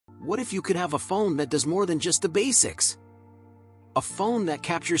What if you could have a phone that does more than just the basics? A phone that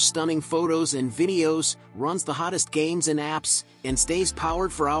captures stunning photos and videos, runs the hottest games and apps, and stays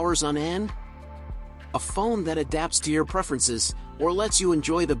powered for hours on end? A phone that adapts to your preferences, or lets you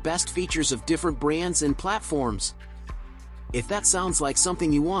enjoy the best features of different brands and platforms? If that sounds like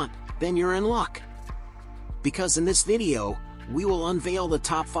something you want, then you're in luck. Because in this video, we will unveil the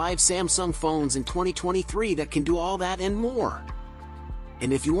top 5 Samsung phones in 2023 that can do all that and more.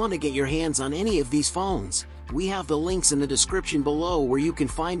 And if you want to get your hands on any of these phones, we have the links in the description below where you can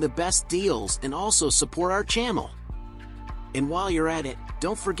find the best deals and also support our channel. And while you're at it,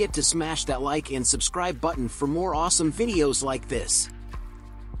 don't forget to smash that like and subscribe button for more awesome videos like this.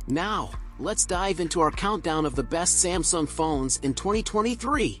 Now, let's dive into our countdown of the best Samsung phones in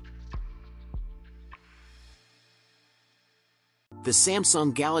 2023. The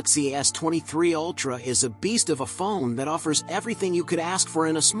Samsung Galaxy S23 Ultra is a beast of a phone that offers everything you could ask for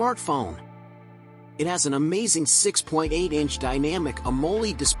in a smartphone. It has an amazing 6.8-inch dynamic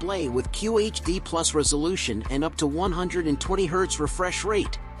AMOLED display with QHD+ resolution and up to 120Hz refresh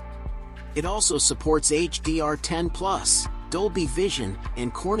rate. It also supports HDR10+, Dolby Vision,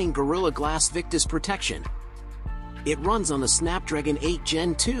 and Corning Gorilla Glass Victus protection. It runs on the Snapdragon 8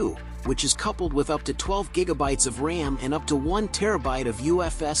 Gen 2, which is coupled with up to 12 GB of RAM and up to 1 TB of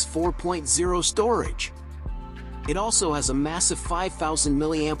UFS 4.0 storage. It also has a massive 5000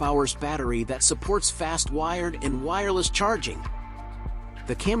 mAh battery that supports fast wired and wireless charging.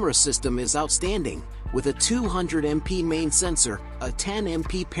 The camera system is outstanding, with a 200MP main sensor, a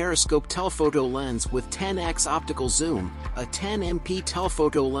 10MP periscope telephoto lens with 10x optical zoom, a 10MP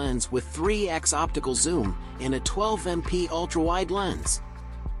telephoto lens with 3x optical zoom, and a 12MP ultra-wide lens.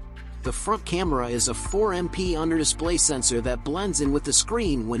 The front camera is a 4MP under-display sensor that blends in with the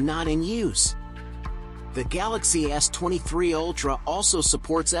screen when not in use. The Galaxy S23 Ultra also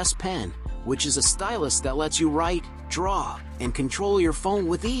supports S Pen, which is a stylus that lets you write, draw, and control your phone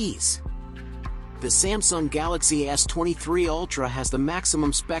with ease. The Samsung Galaxy S23 Ultra has the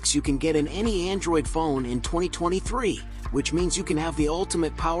maximum specs you can get in any Android phone in 2023, which means you can have the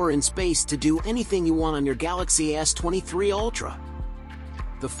ultimate power and space to do anything you want on your Galaxy S23 Ultra.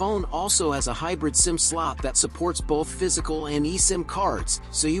 The phone also has a hybrid SIM slot that supports both physical and eSIM cards,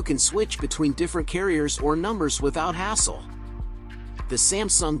 so you can switch between different carriers or numbers without hassle. The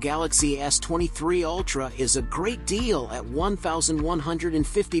Samsung Galaxy S23 Ultra is a great deal at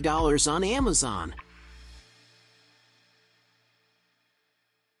 $1,150 on Amazon.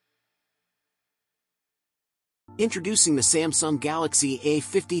 Introducing the Samsung Galaxy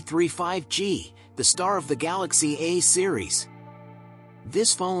A53 5G, the star of the Galaxy A series.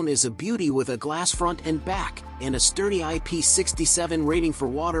 This phone is a beauty with a glass front and back, and a sturdy IP67 rating for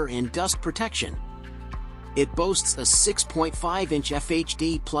water and dust protection. It boasts a 6.5-inch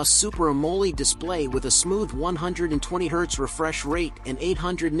FHD plus Super AMOLED display with a smooth 120Hz refresh rate and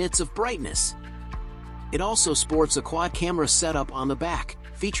 800 nits of brightness. It also sports a quad-camera setup on the back,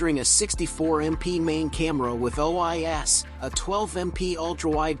 featuring a 64MP main camera with OIS, a 12MP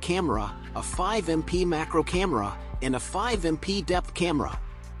ultra-wide camera, a 5MP macro camera, and a 5MP depth camera.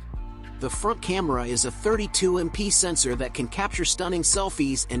 The front camera is a 32MP sensor that can capture stunning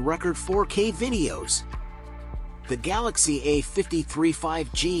selfies and record 4K videos. The Galaxy A53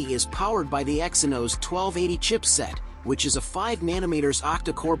 5G is powered by the Exynos 1280 chipset, which is a 5nm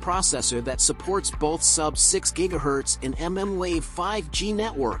octa-core processor that supports both sub-6 GHz and mmWave 5G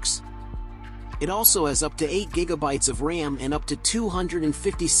networks. It also has up to 8 GB of RAM and up to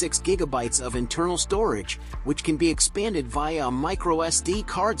 256 GB of internal storage, which can be expanded via a microSD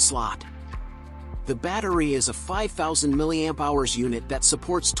card slot. The battery is a 5000 mAh unit that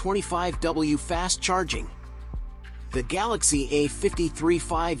supports 25W fast charging. The Galaxy A53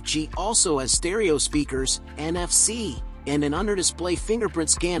 5G also has stereo speakers, NFC, and an under-display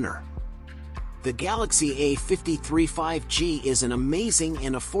fingerprint scanner. The Galaxy A53 5G is an amazing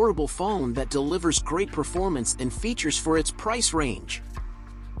and affordable phone that delivers great performance and features for its price range.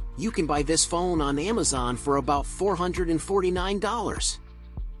 You can buy this phone on Amazon for about $449.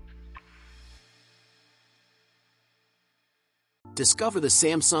 Discover the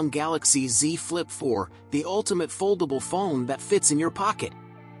Samsung Galaxy Z Flip 4, the ultimate foldable phone that fits in your pocket.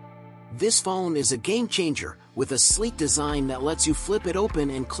 This phone is a game changer, with a sleek design that lets you flip it open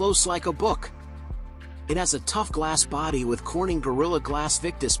and close like a book. It has a tough glass body with Corning Gorilla Glass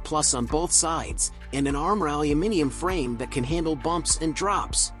Victus Plus on both sides, and an armor aluminum frame that can handle bumps and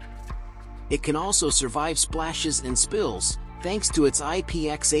drops. It can also survive splashes and spills, thanks to its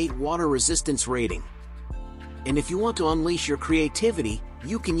IPX8 water resistance rating. And if you want to unleash your creativity,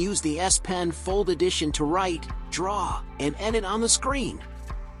 you can use the S Pen Fold Edition to write, draw, and edit on the screen.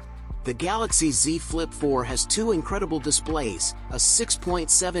 The Galaxy Z Flip 4 has two incredible displays, a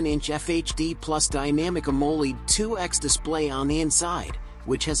 6.7-inch FHD Plus Dynamic AMOLED 2X display on the inside,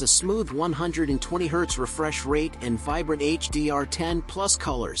 which has a smooth 120Hz refresh rate and vibrant HDR10 Plus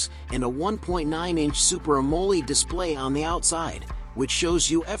colors, and a 1.9-inch Super AMOLED display on the outside, which shows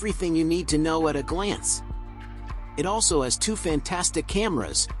you everything you need to know at a glance. It also has two fantastic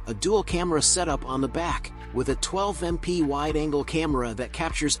cameras, a dual camera setup on the back, with a 12MP wide-angle camera that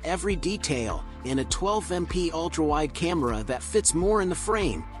captures every detail, and a 12MP ultra-wide camera that fits more in the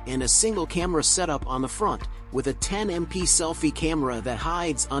frame, and a single camera setup on the front, with a 10MP selfie camera that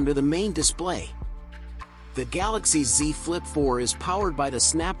hides under the main display. The Galaxy Z Flip 4 is powered by the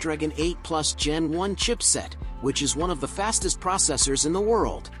Snapdragon 8 Plus Gen 1 chipset, which is one of the fastest processors in the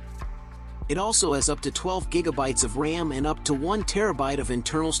world. It also has up to 12 GB of RAM and up to 1 TB of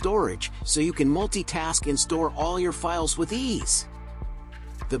internal storage, so you can multitask and store all your files with ease.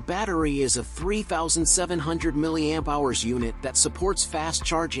 The battery is a 3,700 mAh unit that supports fast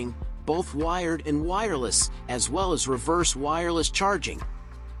charging, both wired and wireless, as well as reverse wireless charging.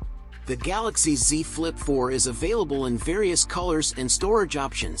 The Galaxy Z Flip 4 is available in various colors and storage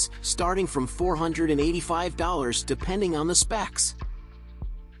options, starting from $485 depending on the specs.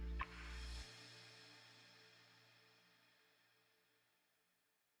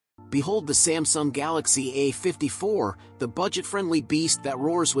 Behold the Samsung Galaxy A54, the budget-friendly beast that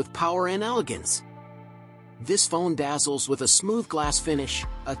roars with power and elegance. This phone dazzles with a smooth glass finish,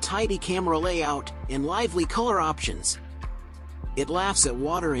 a tidy camera layout, and lively color options. It laughs at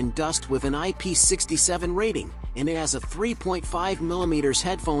water and dust with an IP67 rating, and it has a 3.5mm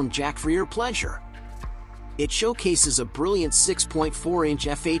headphone jack for your pleasure. It showcases a brilliant 6.4-inch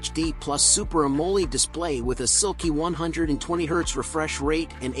FHD Plus Super AMOLED display with a silky 120Hz refresh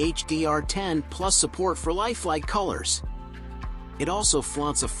rate and HDR10 Plus support for lifelike colors. It also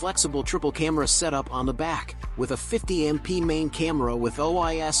flaunts a flexible triple camera setup on the back, with a 50MP main camera with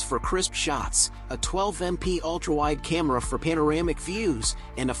OIS for crisp shots, a 12MP ultra-wide camera for panoramic views,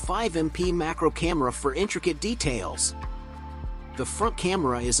 and a 5MP macro camera for intricate details. The front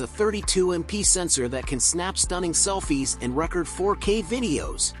camera is a 32MP sensor that can snap stunning selfies and record 4K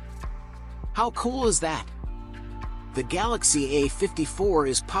videos. How cool is that? The Galaxy A54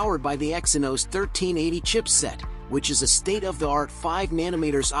 is powered by the Exynos 1380 chipset, which is a state-of-the-art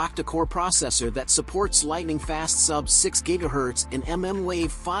 5nm octa-core processor that supports lightning-fast sub-6 GHz and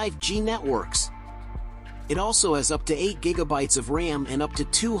mmWave 5G networks. It also has up to 8 GB of RAM and up to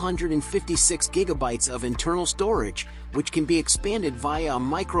 256 GB of internal storage, which can be expanded via a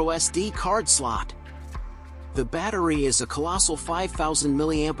microSD card slot. The battery is a colossal 5,000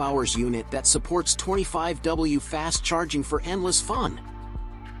 mAh unit that supports 25W fast charging for endless fun.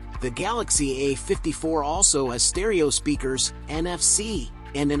 The Galaxy A54 also has stereo speakers, NFC,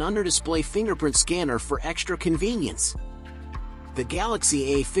 and an under-display fingerprint scanner for extra convenience. The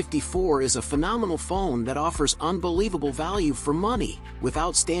Galaxy A54 is a phenomenal phone that offers unbelievable value for money, with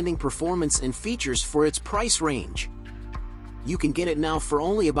outstanding performance and features for its price range. You can get it now for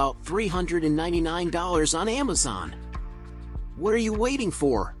only about $399 on Amazon. What are you waiting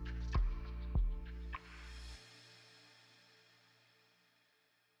for?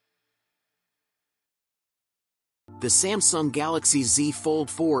 The Samsung Galaxy Z Fold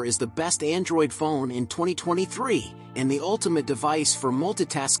 4 is the best Android phone in 2023, and the ultimate device for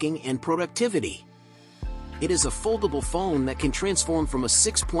multitasking and productivity. It is a foldable phone that can transform from a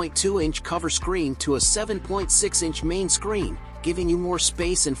 6.2-inch cover screen to a 7.6-inch main screen, giving you more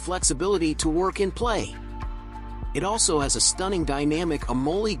space and flexibility to work and play. It also has a stunning dynamic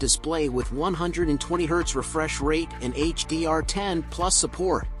AMOLED display with 120Hz refresh rate and HDR10 Plus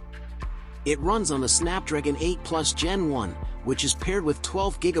support. It runs on the Snapdragon 8 Plus Gen 1, which is paired with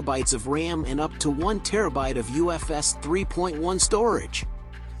 12 GB of RAM and up to 1 TB of UFS 3.1 storage.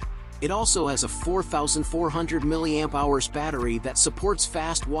 It also has a 4,400 mAh battery that supports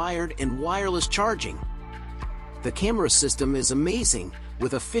fast wired and wireless charging. The camera system is amazing,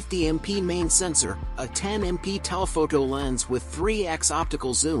 with a 50MP main sensor, a 10MP telephoto lens with 3x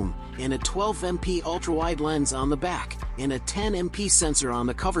optical zoom, and a 12MP ultra-wide lens on the back, and a 10MP sensor on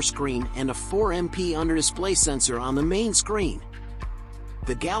the cover screen and a 4MP under-display sensor on the main screen.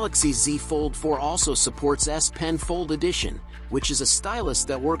 The Galaxy Z Fold 4 also supports S Pen Fold Edition, which is a stylus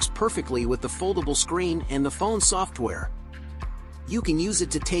that works perfectly with the foldable screen and the phone software. You can use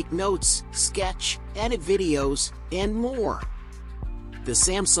it to take notes, sketch, edit videos, and more. The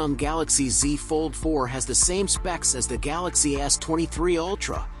Samsung Galaxy Z Fold 4 has the same specs as the Galaxy S23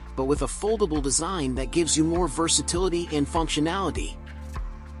 Ultra, but with a foldable design that gives you more versatility and functionality.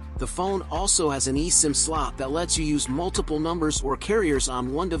 The phone also has an eSIM slot that lets you use multiple numbers or carriers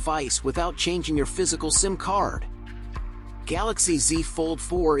on one device without changing your physical SIM card. Galaxy Z Fold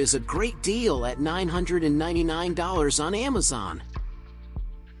 4 is a great deal at $999 on Amazon.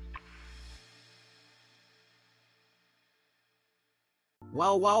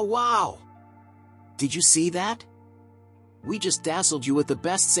 Wow, wow, wow! Did you see that? We just dazzled you with the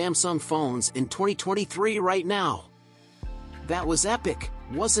best Samsung phones in 2023 right now. That was epic,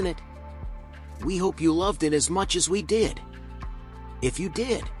 wasn't it? We hope you loved it as much as we did. If you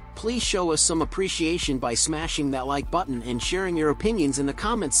did, please show us some appreciation by smashing that like button and sharing your opinions in the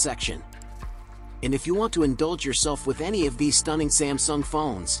comments section. And if you want to indulge yourself with any of these stunning Samsung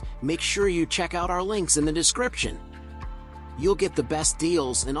phones, make sure you check out our links in the description. You'll get the best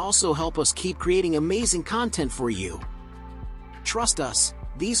deals and also help us keep creating amazing content for you. Trust us,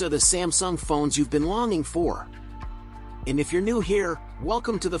 these are the Samsung phones you've been longing for. And if you're new here,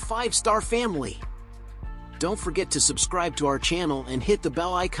 welcome to the 5-star family. Don't forget to subscribe to our channel and hit the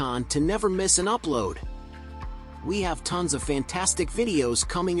bell icon to never miss an upload. We have tons of fantastic videos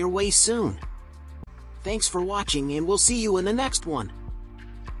coming your way soon. Thanks for watching and we'll see you in the next one.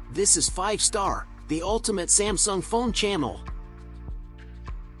 This is 5-star, the ultimate Samsung phone channel.